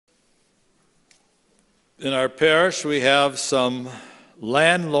In our parish, we have some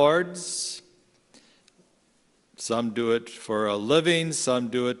landlords. Some do it for a living, some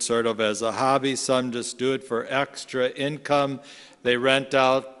do it sort of as a hobby, some just do it for extra income. They rent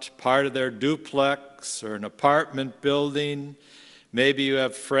out part of their duplex or an apartment building. Maybe you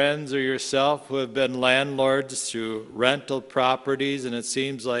have friends or yourself who have been landlords through rental properties, and it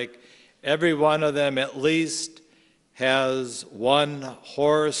seems like every one of them at least has one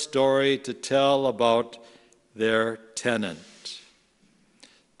horror story to tell about their tenant.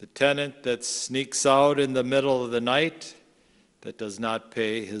 The tenant that sneaks out in the middle of the night, that does not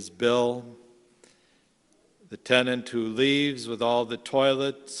pay his bill. The tenant who leaves with all the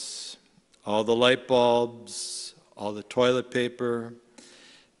toilets, all the light bulbs, all the toilet paper.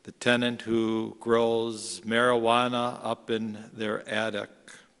 The tenant who grows marijuana up in their attic.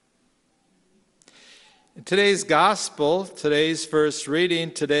 In today's gospel, today's first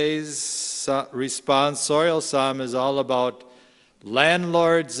reading, today's responsorial psalm is all about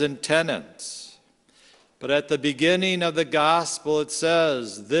landlords and tenants. But at the beginning of the gospel it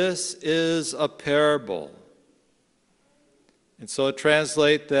says, this is a parable. And so it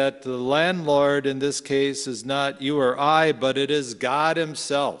translates that the landlord in this case is not you or I, but it is God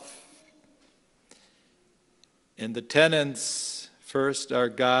himself. And the tenants first are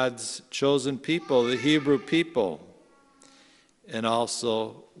God's chosen people, the Hebrew people. And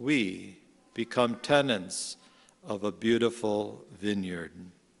also we become tenants of a beautiful vineyard.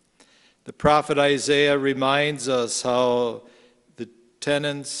 The prophet Isaiah reminds us how the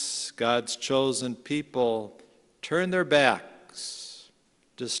tenants, God's chosen people, turned their backs,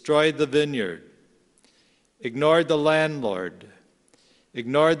 destroyed the vineyard, ignored the landlord,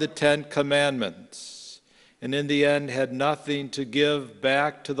 ignored the 10 commandments, and in the end had nothing to give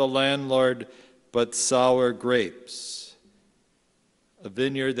back to the landlord but sour grapes, a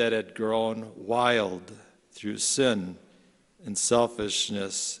vineyard that had grown wild through sin and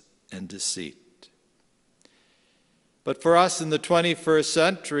selfishness and deceit. But for us in the 21st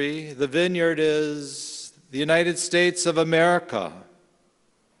century, the vineyard is the United States of America,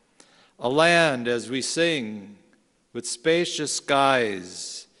 a land, as we sing, with spacious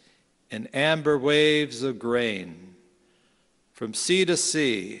skies and amber waves of grain, from sea to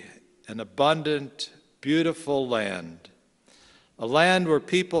sea, an abundant, beautiful land. A land where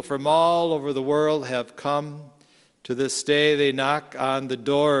people from all over the world have come. To this day, they knock on the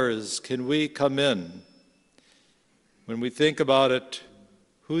doors. Can we come in? When we think about it,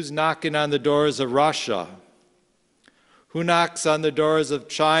 who's knocking on the doors of Russia? Who knocks on the doors of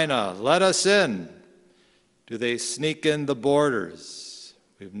China? Let us in. Do they sneak in the borders?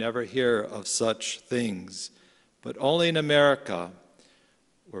 We've never heard of such things, but only in America,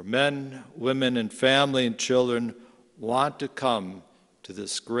 where men, women, and family and children want to come to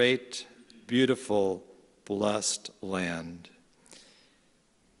this great, beautiful, blessed land.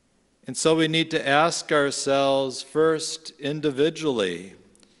 And so we need to ask ourselves first individually,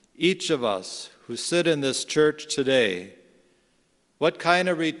 each of us who sit in this church today, what kind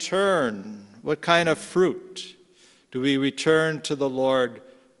of return, what kind of fruit do we return to the Lord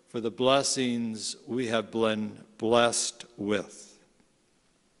for the blessings we have been blessed with?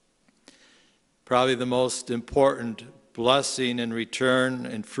 Probably the most important blessing in return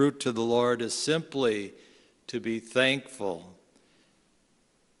and fruit to the Lord is simply to be thankful,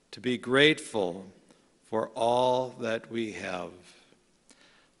 to be grateful for all that we have.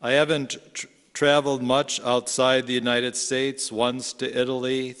 I haven't traveled much outside the United States, once to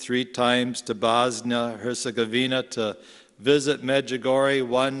Italy, 3 times to Bosnia, Herzegovina to visit Medjugorje.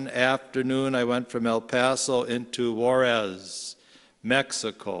 One afternoon I went from El Paso into Juarez,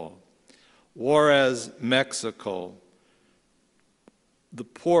 Mexico. Juarez, Mexico, the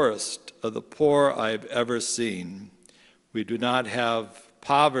poorest of the poor I've ever seen. We do not have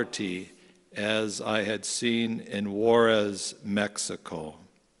poverty as I had seen in Juarez, Mexico.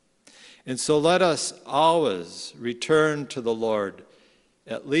 And so let us always return to the Lord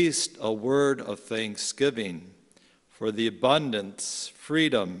at least a word of thanksgiving for the abundance,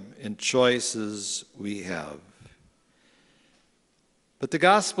 freedom, and choices we have. But the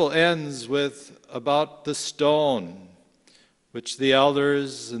gospel ends with about the stone, which the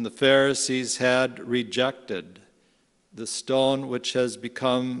elders and the Pharisees had rejected, the stone which has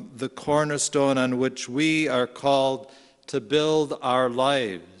become the cornerstone on which we are called to build our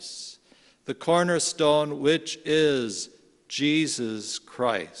lives, the cornerstone which is Jesus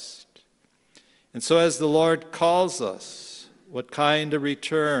Christ. And so as the Lord calls us, what kind of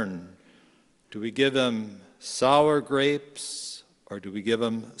return? Do we give him sour grapes? Or do we give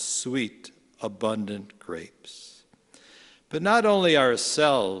them sweet, abundant grapes? But not only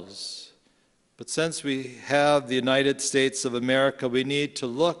ourselves, But since we have the United States of America, we need to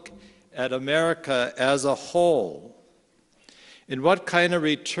look at America as a whole. And what kind of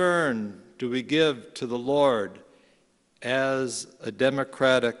return do we give to the Lord as a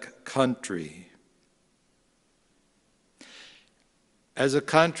democratic country? As a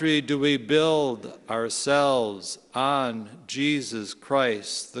country, do we build ourselves on Jesus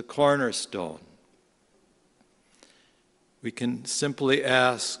Christ, the cornerstone? We can simply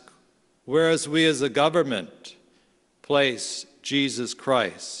ask, whereas we as a government place Jesus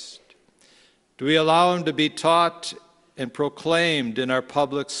Christ, do we allow him to be taught and proclaimed in our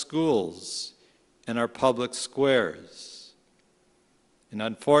public schools and our public squares? And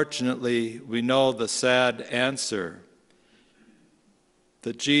unfortunately, we know the sad answer,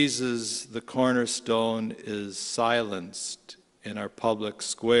 that Jesus, the cornerstone, is silenced in our public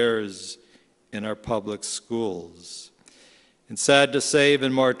squares, in our public schools. And sad to say,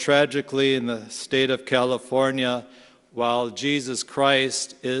 even more tragically, in the state of California, while Jesus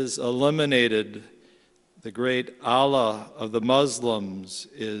Christ is eliminated, the great Allah of the Muslims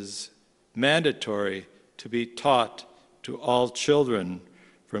is mandatory to be taught to all children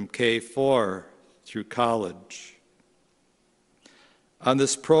from K4 through college. On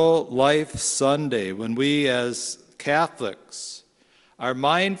this pro-life Sunday, when we as Catholics are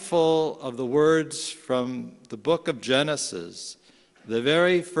mindful of the words from the book of Genesis, the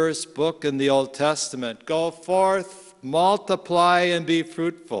very first book in the Old Testament, go forth, multiply, and be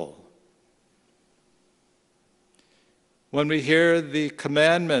fruitful. When we hear the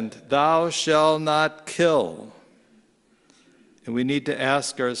commandment, thou shalt not kill, and we need to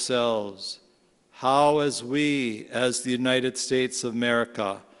ask ourselves, how as we, as the United States of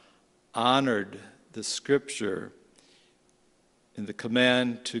America, honored the Scripture in the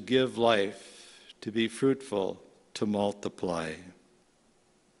command to give life, to be fruitful, to multiply.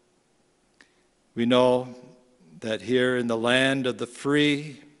 We know that here in the land of the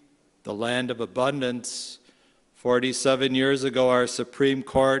free, the land of abundance, 47 years ago our Supreme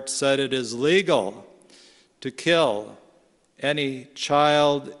Court said it is legal to kill any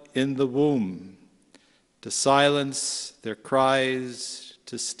child in the womb, to silence their cries,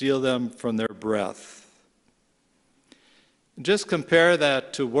 to steal them from their breath. Just compare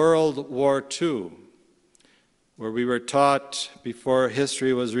that to World War II, where we were taught before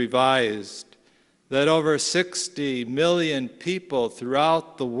history was revised that over 60 million people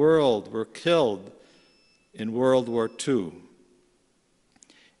throughout the world were killed in World War II.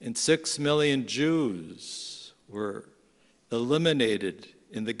 And 6 million Jews were eliminated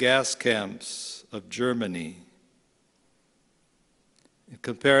in the gas camps of Germany. And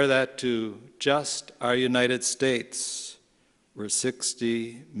compare that to just our United States, where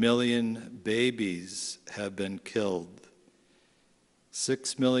 60 million babies have been killed.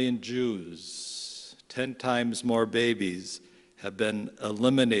 6 million Jews, 10 times more babies, have been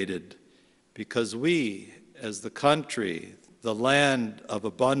eliminated because we, as the country, the land of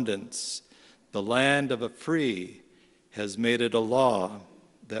abundance, the land of a free, has made it a law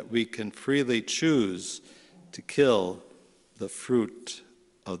that we can freely choose to kill the fruit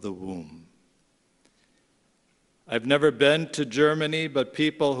of the womb. I've never been to Germany, but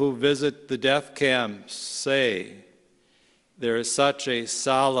people who visit the death camps say there is such a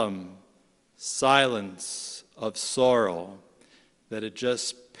solemn silence of sorrow that it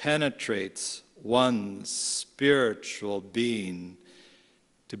just penetrates one's spiritual being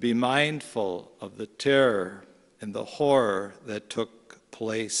to be mindful of the terror and the horror that took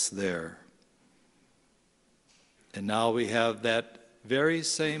place there. And now we have that very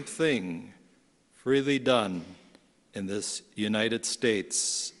same thing freely done in this United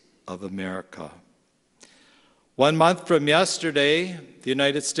States of America. 1 month from yesterday, the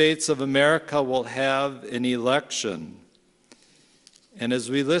United States of America will have an election. And as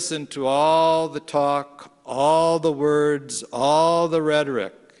we listen to all the talk, all the words, all the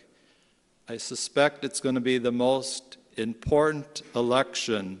rhetoric, I suspect it's going to be the most important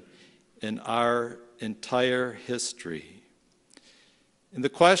election in our entire history. And the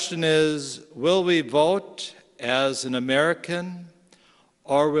question is, will we vote as an American,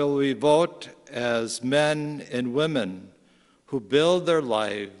 or will we vote as men and women who build their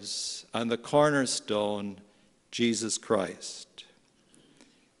lives on the cornerstone, Jesus Christ?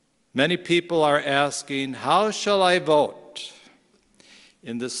 Many people are asking, how shall I vote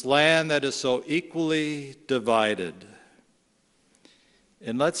in this land that is so equally divided?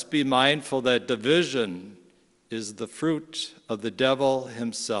 And let's be mindful that division is the fruit of the devil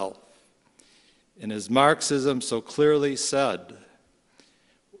himself. And as Marxism so clearly said,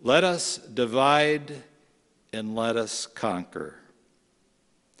 let us divide and let us conquer.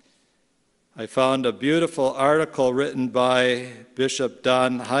 I found a beautiful article written by Bishop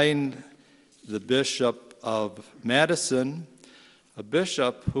Don Hine, the Bishop of Madison, a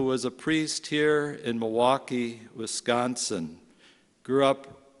bishop who was a priest here in Milwaukee, Wisconsin. Grew up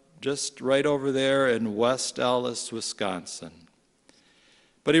just right over there in West Allis, Wisconsin.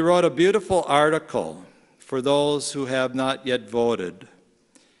 But he wrote a beautiful article for those who have not yet voted.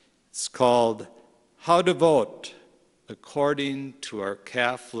 It's called How to Vote According to Our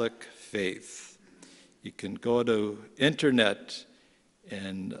Catholic Faith. You can go to internet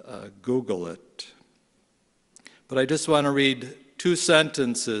and Google it. But I just want to read 2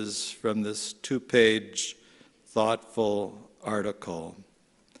 sentences from this 2-page thoughtful article.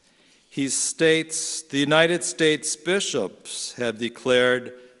 He states, the United States bishops have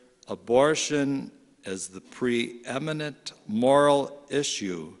declared abortion as the preeminent moral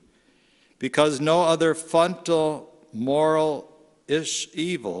issue because no other fundamental moral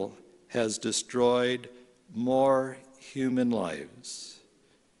evil has destroyed more human lives.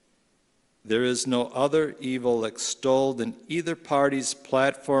 There is no other evil extolled in either party's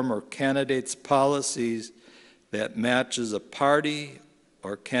platform or candidate's policies that matches a party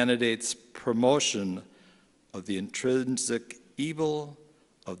or candidate's promotion of the intrinsic evil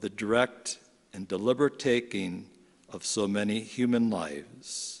of the direct and deliberate taking of so many human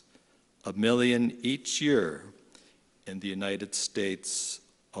lives, 1 million each year in the United States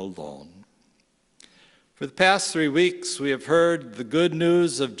alone. For the past 3 weeks, we have heard the good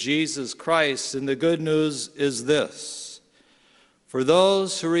news of Jesus Christ, and the good news is this: for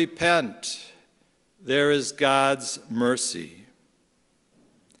those who repent, there is God's mercy.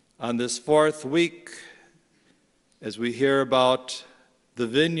 On this 4th week, as we hear about the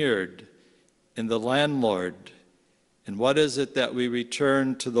vineyard and the landlord, and what is it that we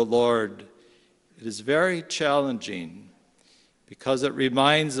return to the Lord, it is very challenging because it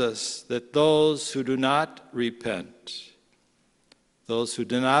reminds us that those who do not repent, those who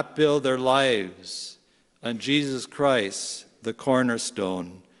do not build their lives on Jesus Christ, the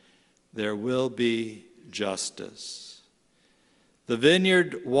cornerstone, there will be justice. The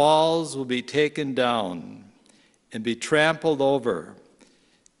vineyard walls will be taken down and be trampled over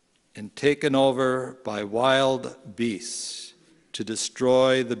and taken over by wild beasts to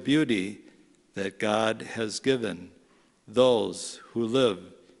destroy the beauty that God has given those who live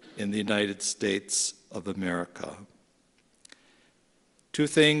in the United States of America. 2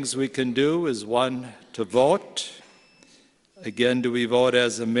 things we can do is, 1, to vote. Again, do we vote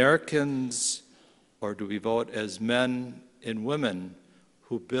as Americans, or do we vote as men and women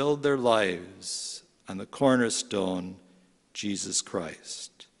who build their lives on the cornerstone, Jesus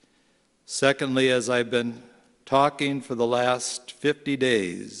Christ? Secondly, as I've been talking for the last 50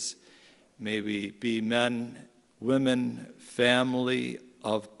 days, may we be men, women, family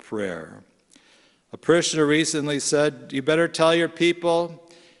of prayer. A parishioner recently said, you better tell your people,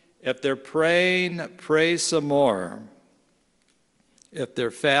 if they're praying, pray some more. If they're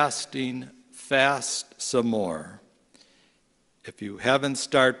fasting, fast some more. If you haven't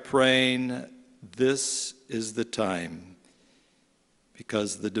started praying, this is the time.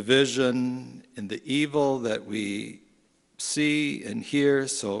 Because the division and the evil that we see and hear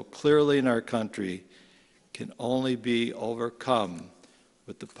so clearly in our country can only be overcome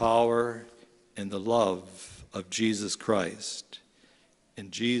with the power and the love of Jesus Christ.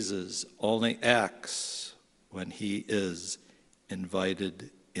 And Jesus only acts when he is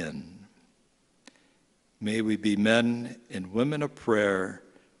invited in. May we be men and women of prayer,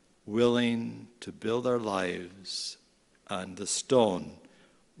 willing to build our lives on the stone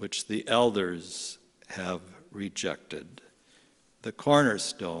which the elders have rejected, the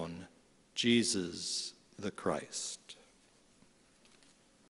cornerstone, Jesus the Christ.